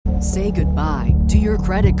Say goodbye to your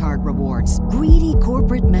credit card rewards. Greedy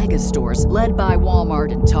corporate mega stores, led by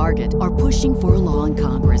Walmart and Target, are pushing for a law in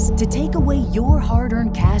Congress to take away your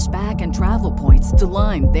hard-earned cash back and travel points to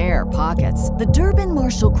line their pockets. The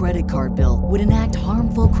Durbin-Marshall credit card bill would enact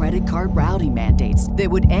harmful credit card routing mandates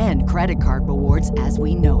that would end credit card rewards as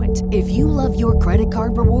we know it. If you love your credit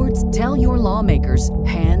card rewards, tell your lawmakers,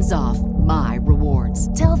 hands off my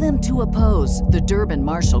rewards. Tell them to oppose the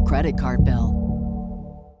Durbin-Marshall credit card bill.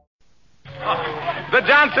 The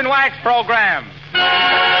Johnson Wax Program.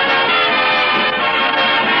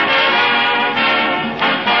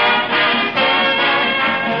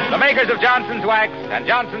 The makers of Johnson's Wax and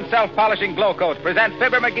Johnson's Self-Polishing Glow Coat present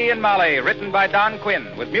Fibber McGee and Molly, written by Don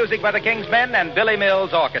Quinn, with music by the King's Men and Billy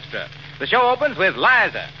Mills Orchestra. The show opens with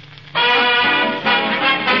Liza.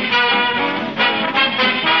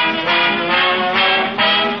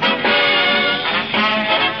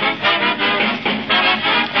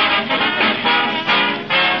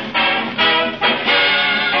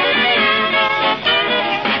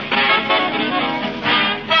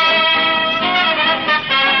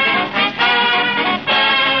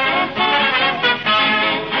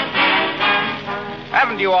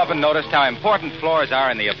 Haven't you often noticed how important floors are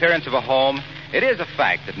in the appearance of a home? It is a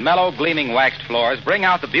fact that mellow, gleaming waxed floors bring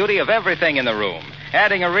out the beauty of everything in the room,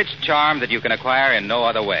 adding a rich charm that you can acquire in no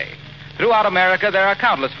other way. Throughout America, there are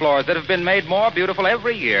countless floors that have been made more beautiful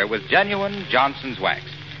every year with genuine Johnson's Wax.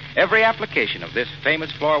 Every application of this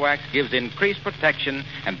famous floor wax gives increased protection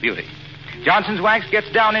and beauty. Johnson's Wax gets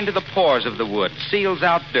down into the pores of the wood, seals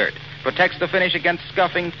out dirt, protects the finish against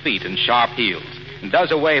scuffing feet and sharp heels, and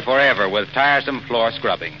does away forever with tiresome floor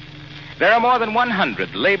scrubbing. There are more than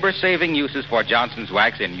 100 labor-saving uses for Johnson's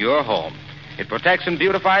Wax in your home. It protects and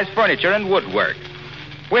beautifies furniture and woodwork,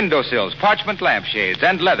 windowsills, parchment lampshades,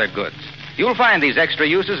 and leather goods. You'll find these extra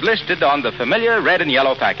uses listed on the familiar red and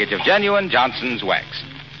yellow package of genuine Johnson's Wax.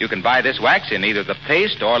 You can buy this wax in either the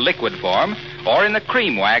paste or liquid form, or in the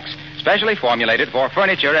cream wax, specially formulated for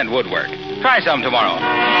furniture and woodwork. Try some tomorrow.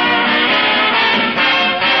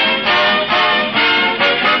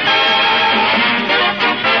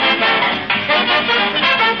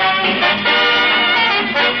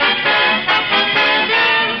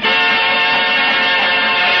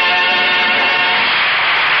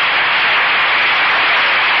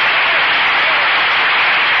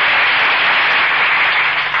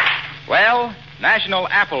 Well, National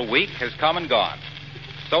Apple Week has come and gone.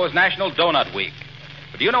 So is National Donut Week.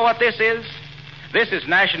 But do you know what this is? This is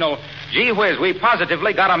National Gee Whiz, we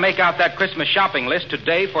positively got to make out that Christmas shopping list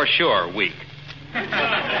today for sure week.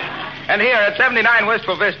 And here at 79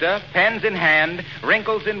 Wistful Vista, pens in hand,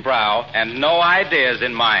 wrinkles in brow, and no ideas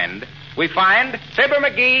in mind, we find Fibber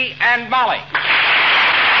McGee and Molly.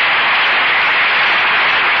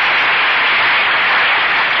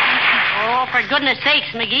 Oh, for goodness sakes,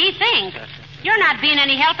 McGee, think. You're not being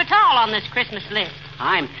any help at all on this Christmas list.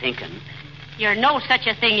 I'm thinking. You're no such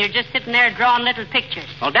a thing. You're just sitting there drawing little pictures.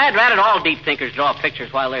 Well, Dad, rat it, all deep thinkers draw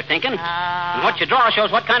pictures while they're thinking. And what you draw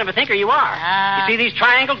shows what kind of a thinker you are. You see these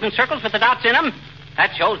triangles and circles with the dots in them?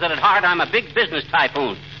 That shows that at heart I'm a big business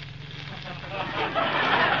tycoon.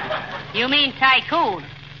 You mean tycoon?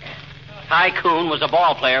 Tycoon was a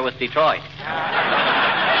ball player with Detroit.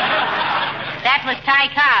 That was Ty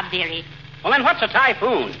Cobb, dearie. Well, then what's a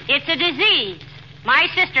typhoon? It's a disease. My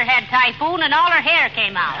sister had typhoon and all her hair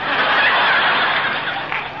came out.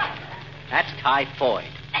 That's typhoid.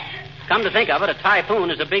 Come to think of it, a typhoon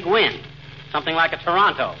is a big wind. Something like a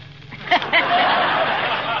Toronto.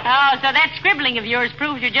 Oh, so that scribbling of yours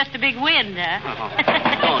proves you're just a big wind, huh?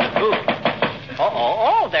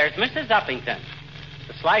 Oh, there's Mrs. Uppington.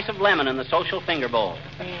 The slice of lemon in the social finger bowl.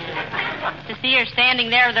 Yeah. To see her standing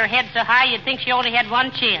there with her head so high, you'd think she only had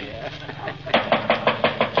one chin. Yeah.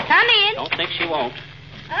 Come in. Don't think she won't.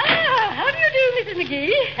 Ah, how do you do, Mrs.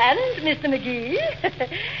 McGee? And Mr. McGee?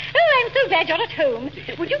 Oh, I'm so glad you're at home.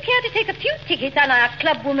 Would you care to take a few tickets on our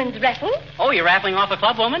clubwoman's raffle? Oh, you're raffling off a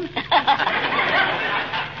clubwoman?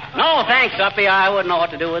 No, thanks, Uppy. I wouldn't know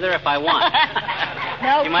what to do with her if I won.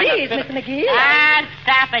 Now, please, Mr. McGee. Ah,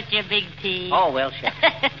 stop it, you big T. Oh, well, sure.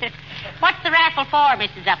 What's the raffle for,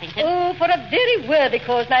 Mrs. Uppington? Oh, for a very worthy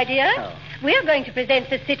cause, my dear. Oh. We're going to present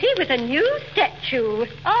the city with a new statue.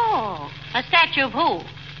 Oh, a statue of who?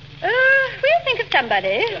 We'll think of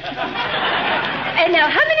somebody. And now,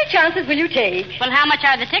 how many chances will you take? Well, how much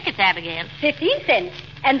are the tickets, Abigail? 15 cents.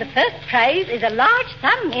 And the first prize is a large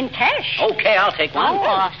sum in cash. Okay, I'll take one.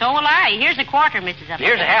 Oh, so will I. Here's a quarter, Mrs. Uppy.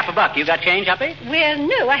 Here's a $50. You got change, Uppy? Well,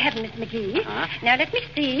 no, I haven't, Miss McGee. Uh-huh. Now, let me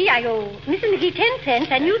see. I owe Mrs. McGee 10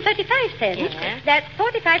 cents and you 35 cents. Yes. That's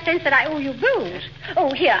 45 cents that I owe you both.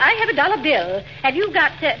 Oh, here, I have a dollar bill. Have you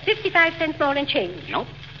got 55 cents more in change? Nope.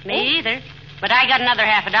 Me either. But I got another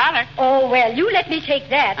 $50. Oh, well, you let me take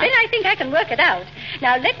that. Then I think I can work it out.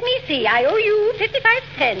 Now, let me see. I owe you 55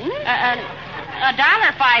 cents.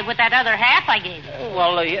 $1.05 with that other half I gave you.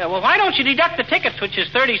 Well, why don't you deduct the tickets, which is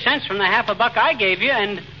 30 cents from the $50 I gave you,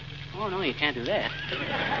 and... Oh, no, you can't do that.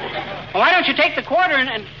 Well, why don't you take the quarter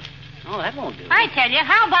and... Oh, that won't do. I tell you,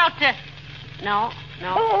 how about... No.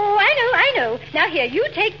 Oh, I know. Now, here, you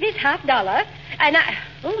take this $50, and I...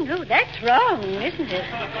 Oh, no, that's wrong, isn't it?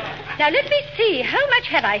 Now, let me see. How much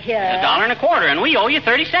have I here? $1.25, and we owe you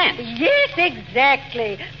 30 cents. Yes,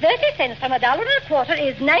 exactly. 30 cents from $1.25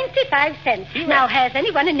 is 95 cents. Now, has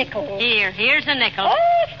anyone a nickel? Here's a nickel.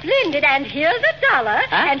 Oh, splendid. And here's $1.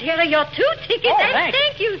 Huh? And here are your 2 tickets. Oh, and thanks.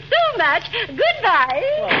 thank you so much. Goodbye.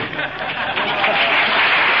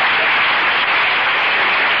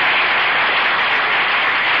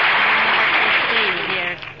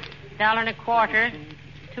 $1.25,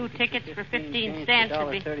 2 tickets for 15 cents.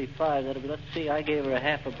 $1.35. That'll be, let's see, I gave her a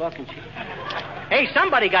 $50 and she... Hey,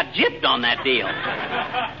 somebody got gypped on that deal.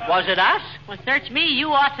 Was it us? Well, search me.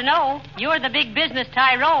 You ought to know. You're the big business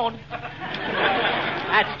Tyrone.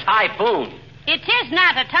 That's Typhoon. It is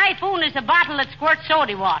not. A typhoon is a bottle that squirts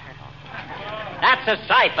soda water. That's a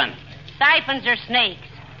siphon. Siphons are snakes.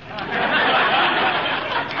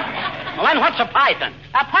 Well, then what's a python?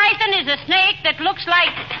 A python is a snake that looks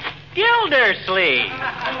like... Gildersleeve.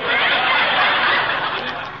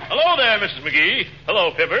 Hello there, Mrs. McGee.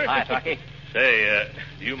 Hello, Pipper. Hi, Tucky. Say,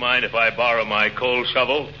 do you mind if I borrow my coal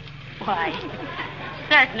shovel? Why,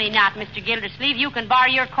 certainly not, Mr. Gildersleeve. You can borrow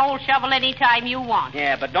your coal shovel any time you want.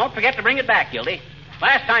 Yeah, but don't forget to bring it back, Gildy.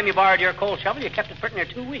 Last time you borrowed your coal shovel, you kept it pretty near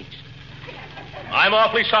 2 weeks. I'm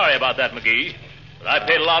awfully sorry about that, McGee. But I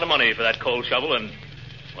paid a lot of money for that coal shovel, and,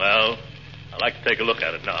 well, I like to take a look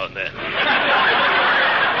at it now and then.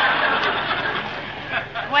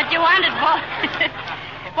 What you want it for?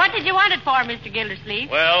 What did you want it for, Mr. Gildersleeve?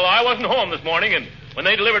 Well, I wasn't home this morning, and when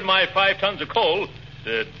they delivered my 5 tons of coal,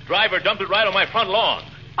 the driver dumped it right on my front lawn.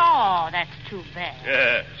 Oh, that's too bad.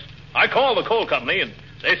 Yes. I called the coal company, and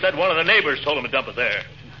they said one of the neighbors told him to dump it there.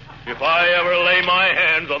 If I ever lay my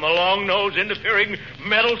hands on the long-nosed, interfering,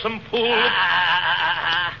 meddlesome fool...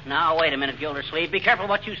 Now, wait a minute, Gildersleeve. Be careful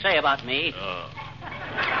what you say about me. Oh.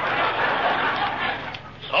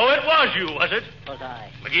 So it was you, was it? Was I?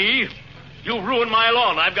 McGee, you ruined my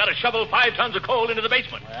lawn. I've got to shovel 5 tons of coal into the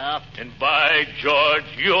basement. Well... And by George,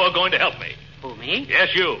 you're going to help me. Who, me?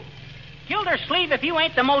 Yes, you. Gildersleeve, if you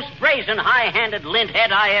ain't the most brazen, high-handed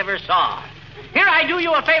linthead I ever saw. Here I do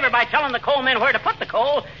you a favor by telling the coal men where to put the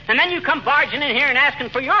coal, and then you come barging in here and asking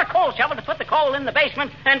for your coal shovel to put the coal in the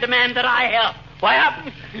basement and demand that I help. Why,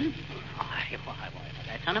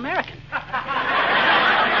 that's un-American.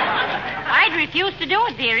 I'd refuse to do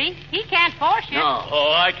it, dearie. He can't force you. No.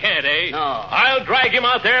 Oh, I can't, eh? No. I'll drag him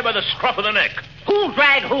out there by the scruff of the neck. Who'll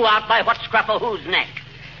drag who out by what scruff of whose neck?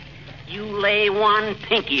 You lay one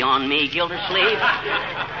pinky on me, Gildersleeve,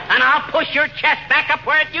 and I'll push your chest back up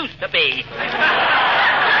where it used to be.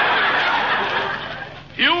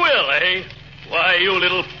 You will, eh? Why, you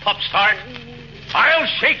little pupstart. I'll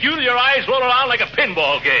shake you till your eyes roll around like a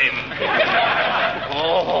pinball game.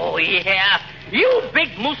 Oh, yeah. You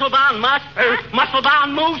big muscle-bound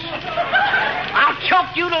muscle-bound moose. I'll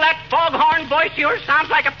choke you till that foghorn voice of yours sounds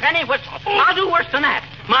like a penny whistle. I'll do worse than that.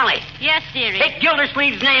 Molly. Yes, dearie. Take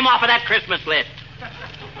Gildersleeve's name off of that Christmas list.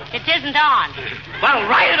 It isn't on. Well,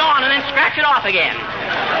 write it on and then scratch it off again.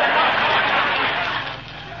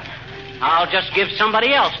 I'll just give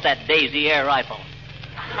somebody else that Daisy air rifle.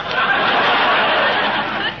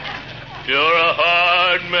 You're a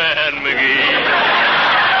hard man, McGee.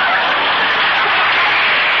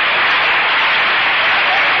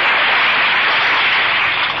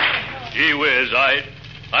 Gee whiz,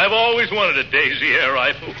 I've always wanted a Daisy air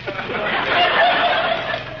rifle.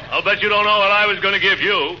 I'll bet you don't know what I was going to give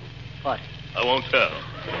you. What? I won't tell.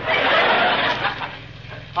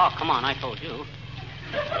 Oh, come on, I told you.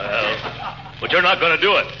 Well, but you're not going to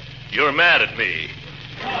do it. You're mad at me.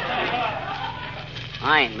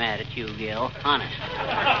 I ain't mad at you, Gil. Honest.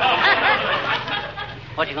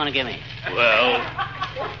 What you going to give me? Well...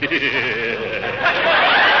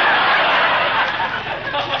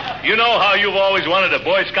 You know how you've always wanted a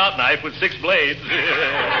Boy Scout knife with 6 blades.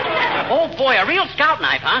 Oh, boy, a real scout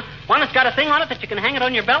knife, huh? One that's got a thing on it that you can hang it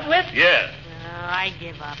on your belt with? Yeah. I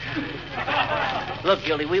give up. Look,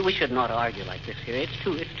 Gildy, we shouldn't ought to argue like this here. It's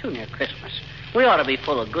too near Christmas. We ought to be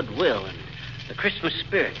full of goodwill and the Christmas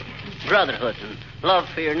spirit, brotherhood and love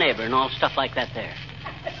for your neighbor and all stuff like that there.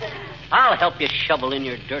 I'll help you shovel in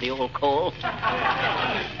your dirty old coal.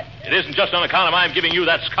 It isn't just on account of I'm giving you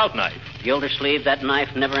that scout knife. Gildersleeve, that knife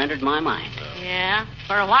never entered my mind. Yeah?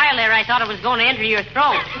 For a while there, I thought it was going to enter your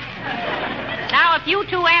throat. Now, if you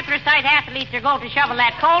two anthracite athletes are going to shovel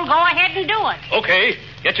that coal, go ahead and do it. Okay.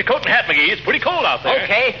 Get your coat and hat, McGee. It's pretty cold out there.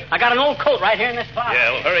 Okay. I got an old coat right here in this closet.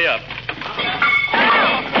 Yeah, well, hurry up.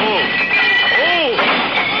 Oh.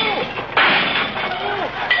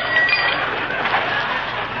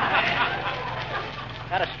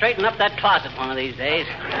 Gotta straighten up that closet one of these days.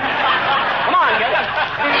 Come on,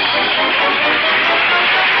 Gilda.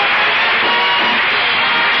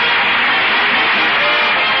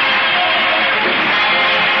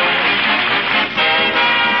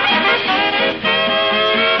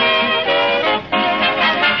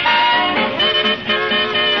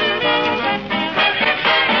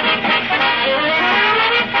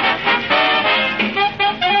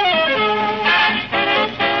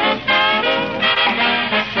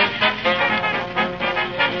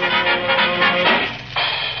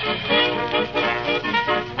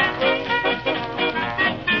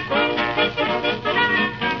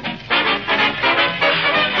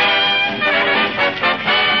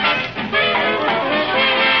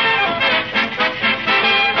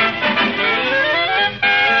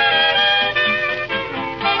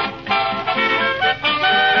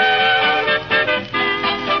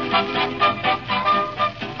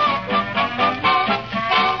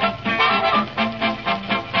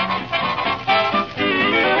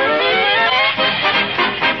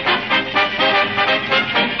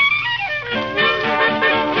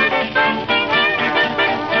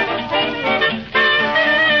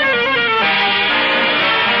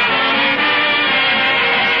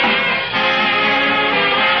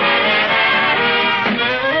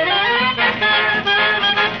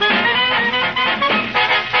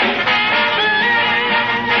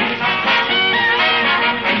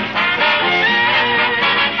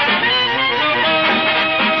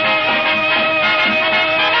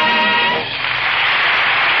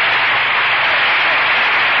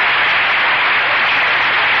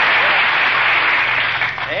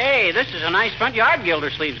 This is a nice front yard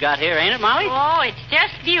Gildersleeve's got here, ain't it, Molly? Oh, it's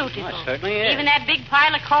just beautiful. Oh, it certainly is. Even that big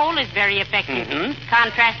pile of coal is very effective.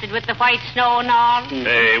 Contrasted with the white snow and all.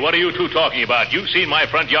 Hey, what are you two talking about? You've seen my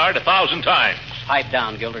front yard 1,000 times. Pipe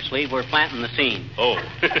down, Gildersleeve. We're planting the scene. Oh.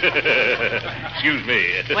 Excuse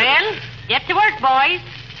me. Well, get to work, boys.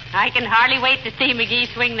 I can hardly wait to see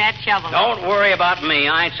McGee swing that shovel. Don't worry about me.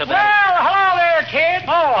 I ain't so Well, bad. hello there, kid.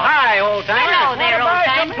 Oh, hi, old timer. Hello there, Want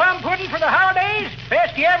to buy old-timer. some plum pudding for the holidays?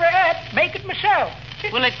 Best you ever ate. Make it myself.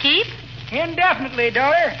 Will it keep? Indefinitely,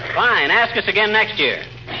 daughter. Fine. Ask us again next year.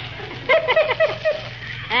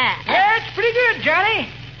 Ah. Yeah, it's pretty good, Johnny.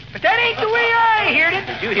 But that ain't the way I heard it.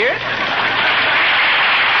 Did you hear it?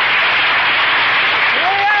 The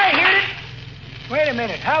way I heard it. Wait a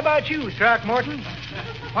minute. How about you, Throckmorton?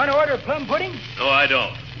 Want to order plum pudding? No, I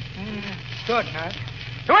don't. Thought not.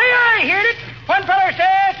 The way I heard it, one feller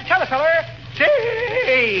says to tell a feller, say,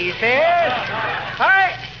 he says,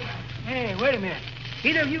 Hey, wait a minute.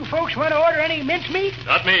 Either of you folks want to order any mincemeat?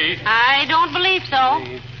 Not me. I don't believe so.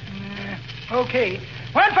 Okay.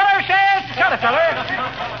 One feller says to tell a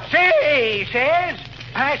feller, say, he says,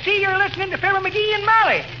 I see you're listening to Fibber McGee and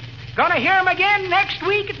Molly. Gonna hear 'em again next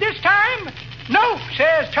week at this time? No,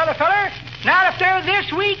 says t'other feller. Not if they're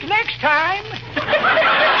this week next time.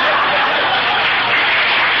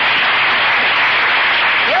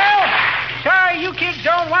 Well, sorry you kids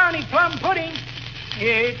don't want any plum pudding.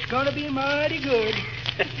 It's gonna be mighty good.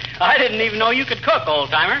 I didn't even know you could cook, old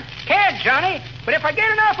timer. Can't, Johnny. But if I get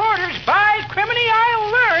enough orders, by criminy,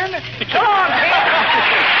 I'll learn. So long,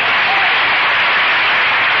 kid.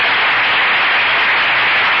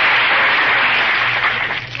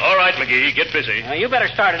 All right, McGee, get busy. You better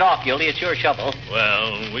start it off, Gildy. It's your shovel.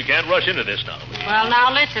 Well, we can't rush into this now. Well,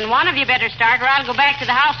 now listen. One of you better start, or I'll go back to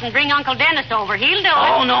the house and bring Uncle Dennis over. He'll do it.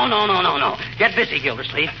 Oh, no. Get busy,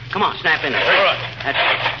 Gildersleeve. Come on, snap in there. All right. That's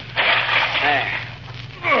it. There.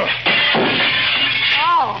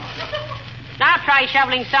 Oh. Now try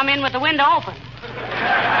shoveling some in with the window open.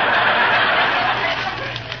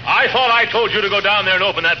 I thought I told you to go down there and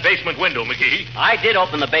open that basement window, McGee. I did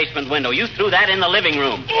open the basement window. You threw that in the living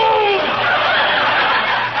room.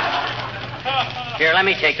 Here, let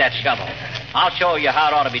me take that shovel. I'll show you how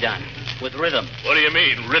it ought to be done. With rhythm. What do you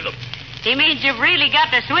mean, rhythm? He means you've really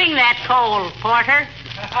got to swing that coal, Porter.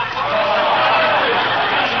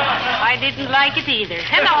 I didn't like it either.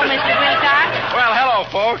 Hello, Mr. Wilcox. Well, hello,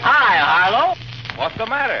 folks. Hi, Harlow. What's the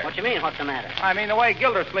matter? What you mean, what's the matter? I mean, the way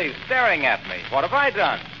Gildersleeve's staring at me. What have I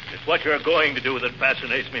done? It's what you're going to do that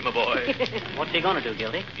fascinates me, my boy. What's he going to do,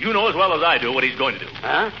 Gildy? You know as well as I do what he's going to do.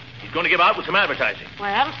 Huh? He's going to give out with some advertising.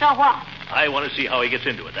 Well, so what? I want to see how he gets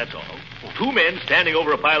into it, that's all. Two men standing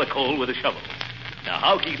over a pile of coal with a shovel. Now,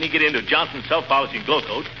 how can he get into Johnson's self-polishing glow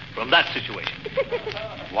coat from that situation?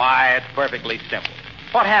 Why, it's perfectly simple.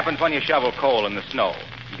 What happens when you shovel coal in the snow?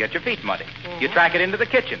 You get your feet muddy. You track it into the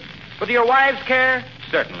kitchen. With your wife's care?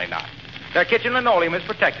 Certainly not. Their kitchen linoleum is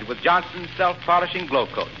protected with Johnson's self-polishing glow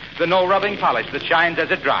coat, the no-rubbing polish that shines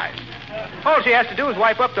as it dries. All she has to do is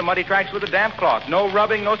wipe up the muddy tracks with a damp cloth. No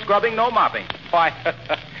rubbing, no scrubbing, no mopping. Why,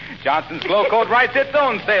 Johnson's glow coat writes its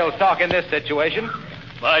own sales talk in this situation.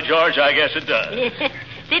 By George, I guess it does.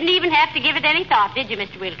 Didn't even have to give it any thought, did you,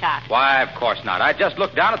 Mr. Wilcox? Why, of course not. I just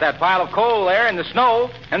looked down at that pile of coal there in the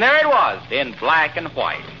snow, and there it was, in black and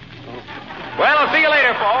white. Well, I'll see you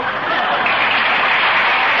later, folks.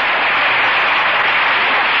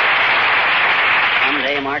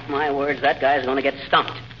 Someday, mark my words, that guy's going to get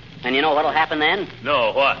stumped. And you know what'll happen then?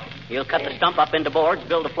 No, what? He'll cut the stump up into boards,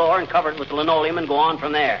 build a floor, and cover it with linoleum and go on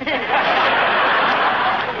from there.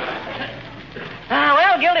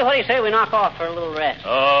 Well, Gildy, what do you say we knock off for a little rest?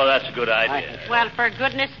 Oh, that's a good idea. Well, for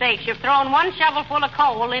goodness sakes, you've thrown one shovelful of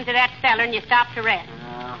coal into that cellar and you stop to rest.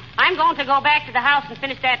 I'm going to go back to the house and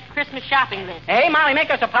finish that Christmas shopping list. Hey, Molly,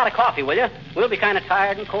 make us a pot of coffee, will you? We'll be kind of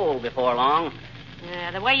tired and cold before long.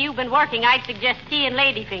 The way you've been working, I'd suggest tea and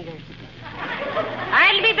ladyfingers.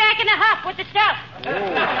 I'll be back in a huff with the stuff.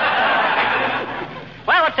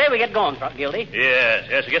 Well, let's say we get going, Gildy.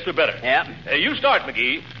 Yes, I guess we better. Yeah. You start,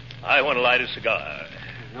 McGee. I want to light a cigar.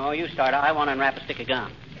 No, you start. I want to unwrap a stick of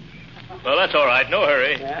gum. Well, that's all right. No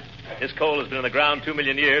hurry. Yeah? This coal has been in the ground 2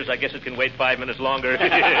 million years. I guess it can wait 5 minutes longer. I'll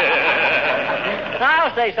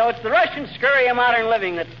say so. It's the rush and scurry of modern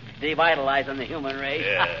living that's devitalizing the human race.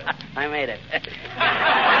 Yeah. I made it.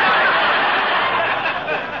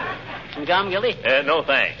 Some gum, Gildy? No,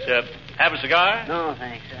 thanks. Have a cigar? No,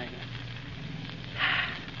 thanks.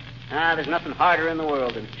 There's nothing harder in the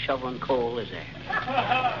world than shoveling coal, is there?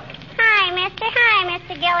 Hi, mister. Hi,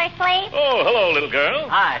 Mr. Gildersleeve. Oh, hello, little girl.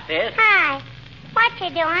 Hi, sis. Hi. What you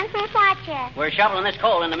doing? What you? We're shoveling this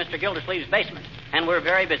coal into Mr. Gildersleeve's basement, and we're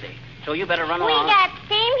very busy. So you better run We along. got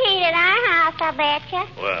steam heat at our house, I betcha.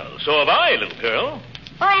 Well, so have I, little girl.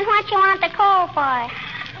 Well, and what you want the coal for?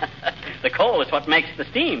 The coal is what makes the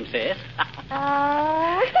steam, sis.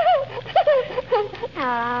 Oh.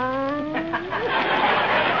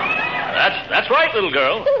 That's right, little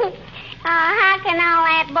girl. How can all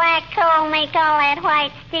that black coal make all that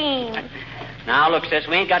white steam? Now, look, sis,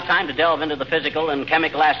 we ain't got time to delve into the physical and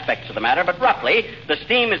chemical aspects of the matter, but roughly, the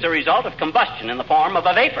steam is a result of combustion in the form of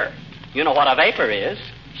a vapor. You know what a vapor is.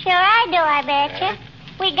 Sure I do, I betcha.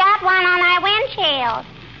 We got one on our windshield.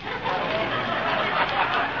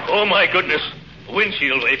 Oh, my goodness.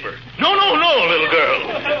 Windshield vapor. No, little girl.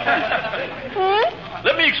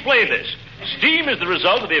 Let me explain this. Steam is the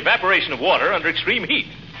result of the evaporation of water under extreme heat.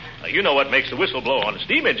 Now, you know what makes the whistle blow on a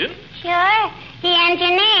steam engine. Sure. The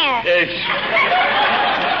engineer.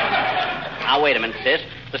 Now, wait a minute, sis.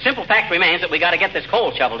 The simple fact remains that we got to get this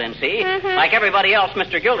coal shoveled in, see? Mhm. Like everybody else,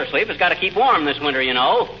 Mr. Gildersleeve has got to keep warm this winter, you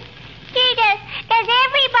know. Gee, does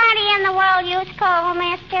everybody in the world use coal,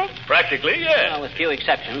 mister? Practically, yes. Well, with few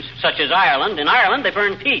exceptions, such as Ireland. In Ireland, they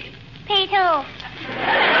burn peat. Pete who?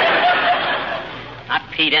 Not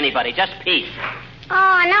peat anybody, just peat.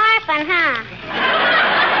 Oh, an orphan, huh?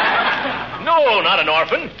 No, not an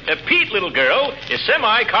orphan. Peat, little girl, is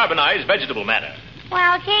semi-carbonized vegetable matter.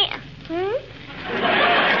 Well, gee...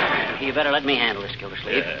 You better let me handle this,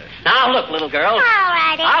 Gildersleeve. Yes. Now, look, little girl. All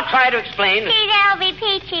righty. I'll try to explain. Gee, that'll be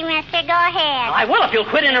peachy, mister. Go ahead. I will if you'll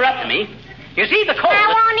quit interrupting me. You see, the coal... I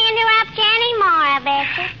won't interrupt you anymore, I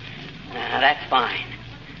betcha. That's fine.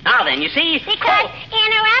 Now then, you see... Because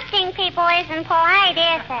interrupting people isn't polite,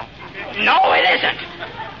 is it? No, it isn't.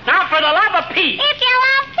 Now, for the love of Pete. If you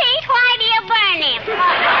love Pete, why do you burn him?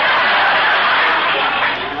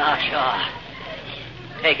 Oh, sure.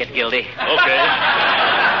 Take it, Gildy. Okay.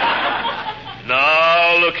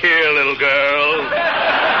 Now, look here, little girl.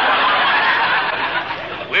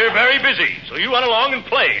 We're very busy, so you run along and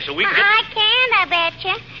play so we can get... I can't, I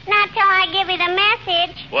betcha. Not till I give you the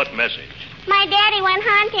message. What message? My daddy went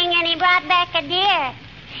hunting and he brought back a deer.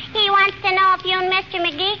 He wants to know if you and Mr.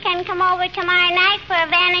 McGee can come over tomorrow night for a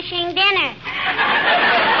vanishing dinner.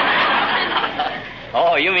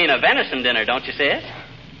 Oh, you mean a venison dinner, don't you, sis?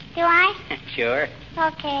 Do I? Sure.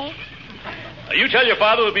 Okay. You tell your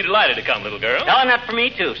father we'll be delighted to come, little girl. Tell him that for me,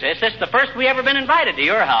 too, sis. This is the first we ever been invited to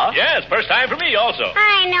your house. Yes, first time for me also.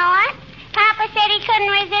 I know it. Papa said he couldn't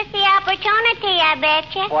resist the opportunity, I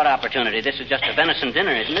bet you. What opportunity? This is just a venison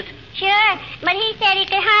dinner, isn't it? Sure, but he said he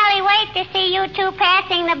could hardly wait to see you two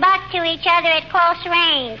passing the buck to each other at close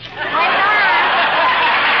range.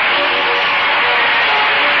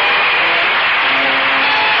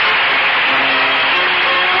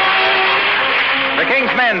 The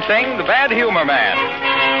King's Men sing The Bad Humor Man.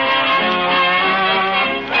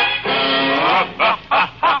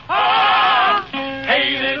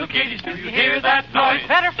 Hey, little kiddies, do you hear that noise?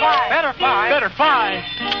 Better fly. Better fly. Better fly.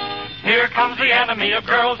 Here comes the enemy of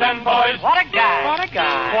girls and boys. What a guy. What a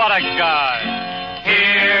guy. What a guy.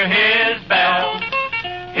 Hear his bell.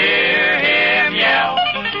 Hear him yell.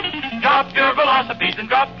 Drop your philosophies and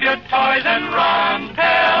drop your toys and run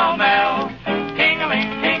pell-mell.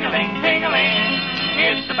 Ting-a-ling, ting-a-ling, ting-a-ling.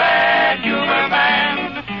 It's the Bad Humor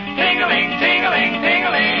Man. Ting-a-ling, ting-a-ling,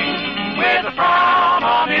 ting-a-ling. With a frown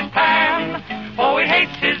on his pan. Oh, he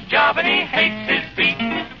hates his job and he hates his beat.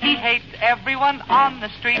 He hates everyone on the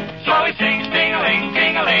street. So he sings ting-a-ling,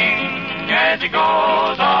 ting-a-ling as he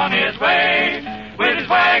goes on his way. With his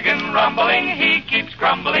wagon rumbling, he keeps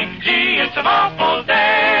grumbling. Gee, it's an awful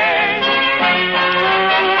day.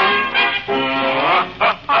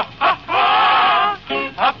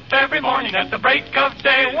 Up every morning at the break of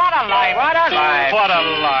day. What a life. What a life. What a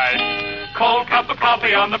life. Cold cup of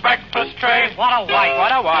coffee on the breakfast tray. What a wife.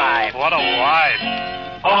 What a wife. What a wife.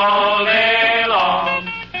 All day long,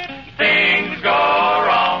 things go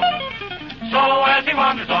wrong. So as he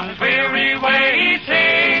wanders on his weary way, he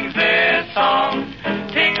sings this song.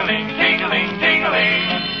 Ting-a-ling, ting-a-ling, ting-a-ling.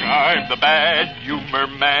 I'm the Bad Humor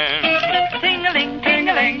Man. Ting-a-ling,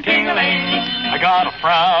 Ting-a-ling, ting-a-ling. I got a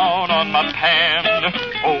frown on my pan.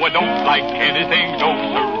 Oh, I don't like anything, no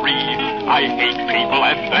siree. I hate people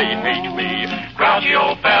and they hate me. Grouchy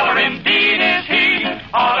old feller indeed is he.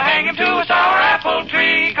 Ought to hang him to a sour apple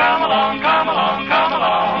tree. Come along, come along, come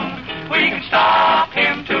along. We can stop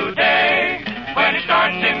him today. When he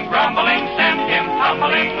starts in grumbling, send him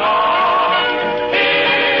tumbling on.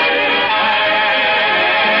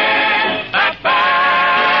 That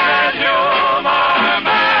Bad Humor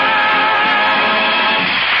Man.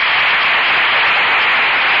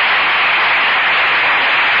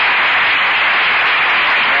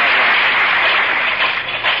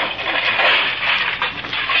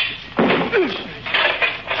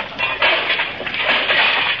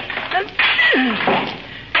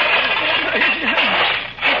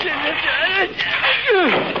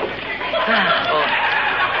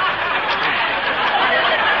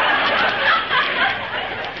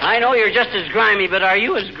 I know you're just as grimy, but are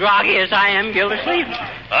you as groggy as I am, Gildersleeve?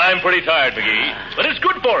 I'm pretty tired, McGee, but it's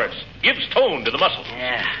good for us. Gives tone to the muscles.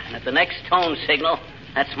 Yeah, and at the next tone signal,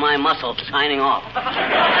 that's my muscle signing off.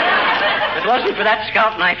 If it wasn't for that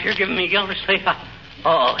scalp knife you're giving me, Gildersleeve,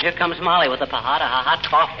 oh, here comes Molly with a hot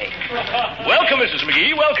coffee. Welcome, Mrs.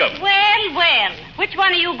 McGee, welcome. Well, well. Which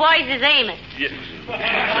one of you boys is Amos? Yes.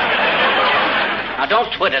 Now,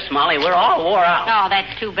 don't twit us, Molly. We're all wore out. Oh,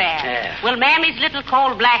 that's too bad. Yeah. Will Mammy's little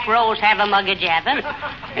cold black rose have a mug of Javin?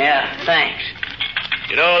 Yeah, thanks.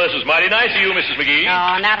 You know, this is mighty nice of you, Mrs. McGee.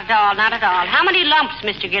 No, not at all, not at all. How many lumps,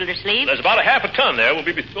 Mr. Gildersleeve? There's about a half a ton there. Will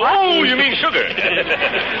be. Oh, you mean sugar?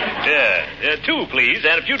 Yeah, 2, please,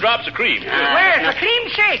 and a few drops of cream. Where's the cream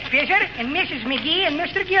shake, Fisher? And Mrs. McGee and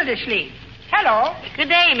Mr. Gildersleeve. Hello. Good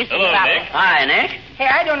day, Mr. Hello, Papa. Nick. Hi, Nick. Hey,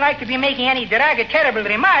 I don't like to be making any derogatory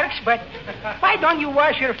remarks, but why don't you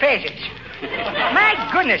wash your faces? My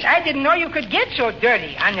goodness, I didn't know you could get so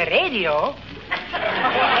dirty on the radio.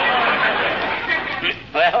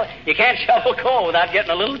 Well, you can't shovel coal without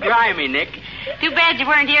getting a little grimy, Nick. Too bad you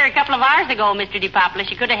weren't here a couple of hours ago, Mr. DePoplis.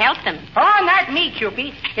 You could have helped them. Oh, not me,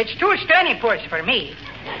 Cupid. It's too strenuous for me.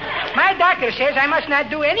 My doctor says I must not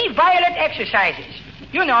do any violent exercises.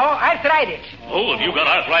 You know, arthritis. Oh, have you got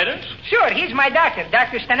arthritis? Sure, he's my doctor,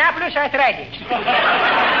 Dr. Stanopoulos Arthritis.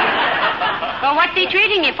 Well, what's he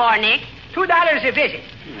treating you for, Nick? $2 a visit.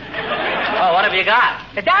 Oh, what have you got?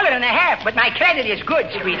 $1.50, but my credit is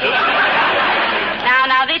good, sweetie.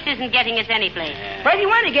 Now, this isn't getting us anyplace. Where do you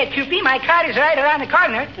want to get, Cupid? My car is right around the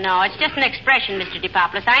corner. No, it's just an expression, Mr.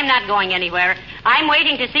 DePoplis. I'm not going anywhere. I'm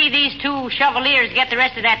waiting to see these 2 chevaliers get the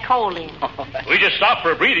rest of that coal in. We just stopped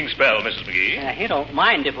for a breathing spell, Mrs. McGee. You don't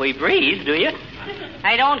mind if we breathe, do you?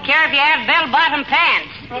 I don't care if you have bell-bottom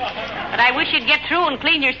pants. But I wish you'd get through and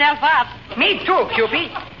clean yourself up. Me too,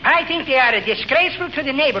 Cupid. I think they are disgraceful to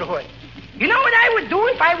the neighborhood. You know what I would do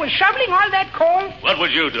if I was shoveling all that coal? What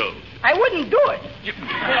would you do? I wouldn't do it.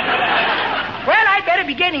 Well, I'd better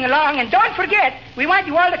be getting along, and don't forget, we want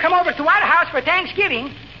you all to come over to our house for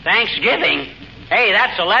Thanksgiving. Thanksgiving? Hey,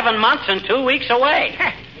 that's 11 months and 2 weeks away.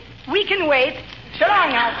 We can wait. So long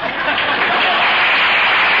now.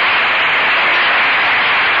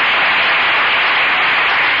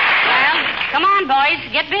 Come on, boys.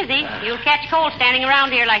 Get busy. You'll catch cold standing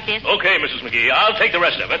around here like this. Okay, Mrs. McGee. I'll take the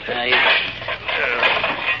rest of it.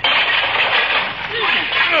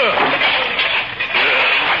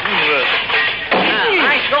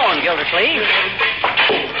 Nice going, Gildersleeve.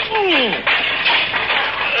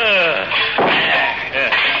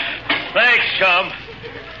 Thanks, chum.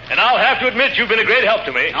 And I'll have to admit you've been a great help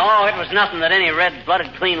to me. Oh, it was nothing that any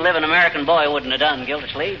red-blooded, clean-living American boy wouldn't have done,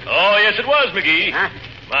 Gildersleeve. Oh, yes, it was, McGee. Huh?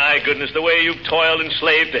 My goodness, the way you've toiled and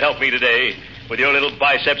slaved to help me today, with your little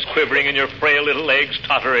biceps quivering and your frail little legs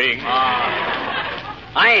tottering. Oh,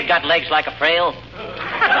 I ain't got legs like a frail.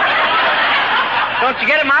 Don't you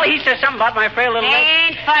get it, Molly? He says something about my frail little legs.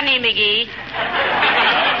 Ain't funny, McGee.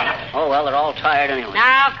 Oh, well, they're all tired anyway.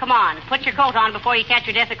 Now, come on. Put your coat on before you catch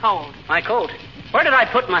your death of cold. My coat? Where did I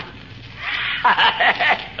put my...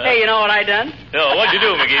 Hey, you know what I done? No, what'd you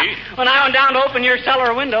do, McGee? When I went down to open your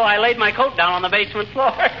cellar window, I laid my coat down on the basement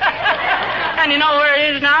floor. And you know where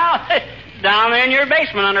it is now? Down there in your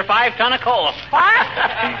basement under 5 ton of coal. What?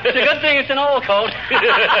 It's a good thing it's an old coat.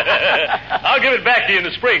 I'll give it back to you in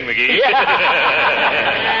the spring, McGee.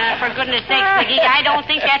 For goodness sakes, McGee, I don't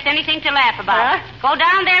think that's anything to laugh about. Go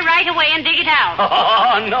down there right away and dig it out.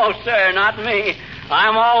 Oh, no, sir, not me.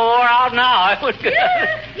 I'm all wore out now. I would...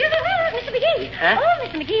 Mr. McGee. Huh? Oh,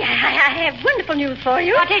 Mr. McGee, I have wonderful news for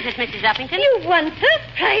you. What is it, Mrs. Uppington? You won first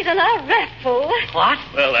prize on our raffle. What?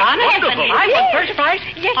 Well, that's wonderful. I won first prize?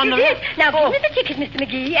 Yes, you did. Now, give me the ticket, Mr.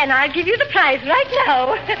 McGee, and I'll give you the prize right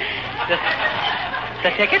now.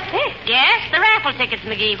 The tickets? Yes, the raffle tickets,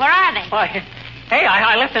 McGee. Where are they? Why, hey,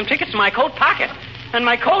 I left them tickets in my coat pocket, and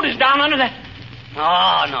my coat is down under the...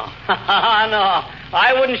 Oh, no. No.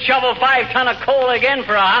 I wouldn't shovel 5 ton of coal again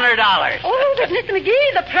for $100. Oh, but Mr.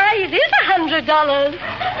 McGee, the prize is $100.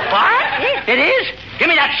 What? Yes. It is? Give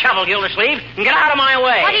me that shovel, Gildersleeve, and get out of my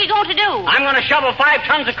way. What are you going to do? I'm going to shovel 5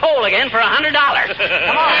 tons of coal again for $100.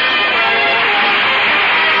 Come on.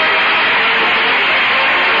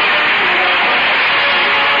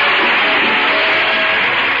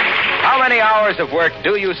 How many hours of work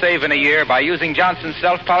do you save in a year by using Johnson's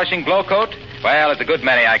self-polishing glow coat? Well, it's a good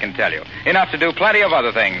many, I can tell you. Enough to do plenty of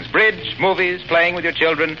other things. Bridge, movies, playing with your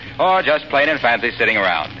children, or just plain and fancy sitting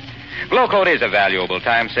around. Glow Coat is a valuable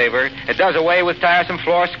time saver. It does away with tiresome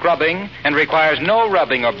floor scrubbing and requires no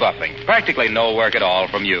rubbing or buffing. Practically no work at all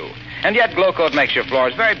from you. And yet Glow Coat makes your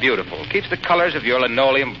floors very beautiful, keeps the colors of your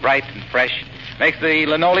linoleum bright and fresh, makes the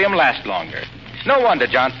linoleum last longer. No wonder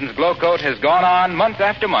Johnson's Glow Coat has gone on month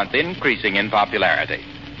after month, increasing in popularity.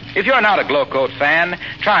 If you're not a Glow Coat fan,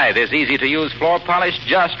 try this easy-to-use floor polish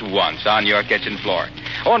just once on your kitchen floor.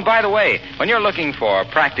 Oh, and by the way, when you're looking for a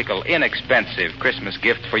practical, inexpensive Christmas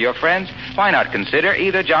gift for your friends, why not consider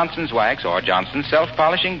either Johnson's Wax or Johnson's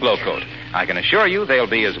Self-Polishing Glow Coat? I can assure you they'll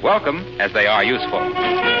be as welcome as they are useful. 5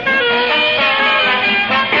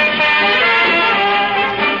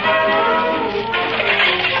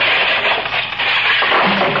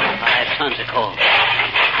 tons of coal.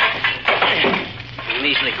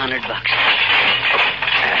 Measly $100.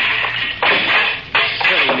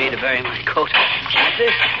 Silly me to bury my coat like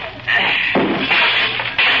this.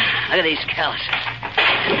 Look at these calluses.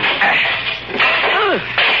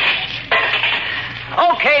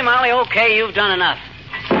 Okay, Molly, okay, you've done enough.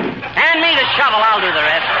 Hand me the shovel, I'll do the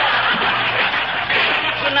rest.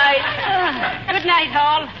 Good night. Good night,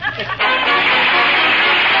 Hall.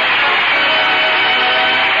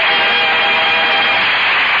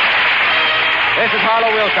 This is Harlow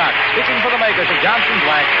Wilcox, speaking for the makers of Johnson's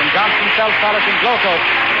Wax and Johnson's Self-Polishing Glow Coat,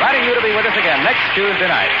 inviting you to be with us again next Tuesday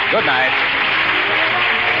night. Good night.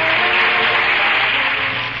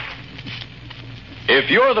 If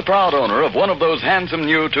you're the proud owner of one of those handsome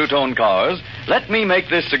new two-tone cars, let me make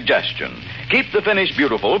this suggestion. Keep the finish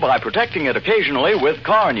beautiful by protecting it occasionally with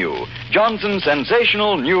Car New, Johnson's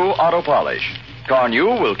sensational new auto polish. Car New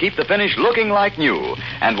will keep the finish looking like new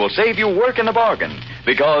and will save you work in the bargain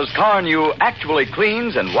because Car New actually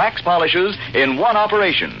cleans and wax polishes in one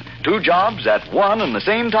operation, 2 jobs at one and the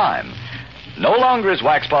same time. No longer is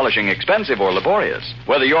wax polishing expensive or laborious.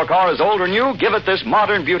 Whether your car is old or new, give it this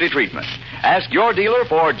modern beauty treatment. Ask your dealer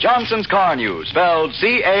for Johnson's Car New, spelled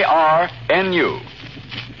C-A-R-N-U.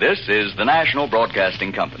 This is the National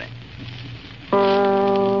Broadcasting Company.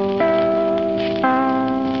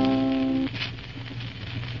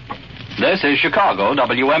 This is Chicago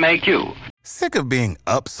WMAQ. Sick of being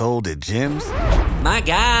upsold at gyms? My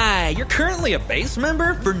guy, you're currently a base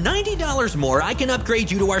member? For $90 more, I can upgrade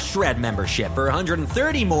you to our Shred membership. For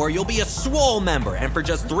 $130 more, you'll be a Swole member. And for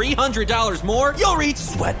just $300 more, you'll reach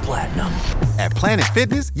Sweat Platinum. At Planet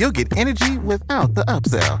Fitness, you'll get energy without the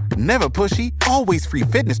upsell. Never pushy, always free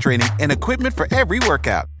fitness training and equipment for every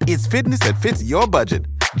workout. It's fitness that fits your budget.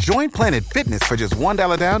 Join Planet Fitness for just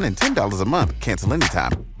 $1 down and $10 a month. Cancel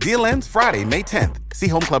anytime. Deal ends Friday, May 10th. See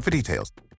Home Club for details.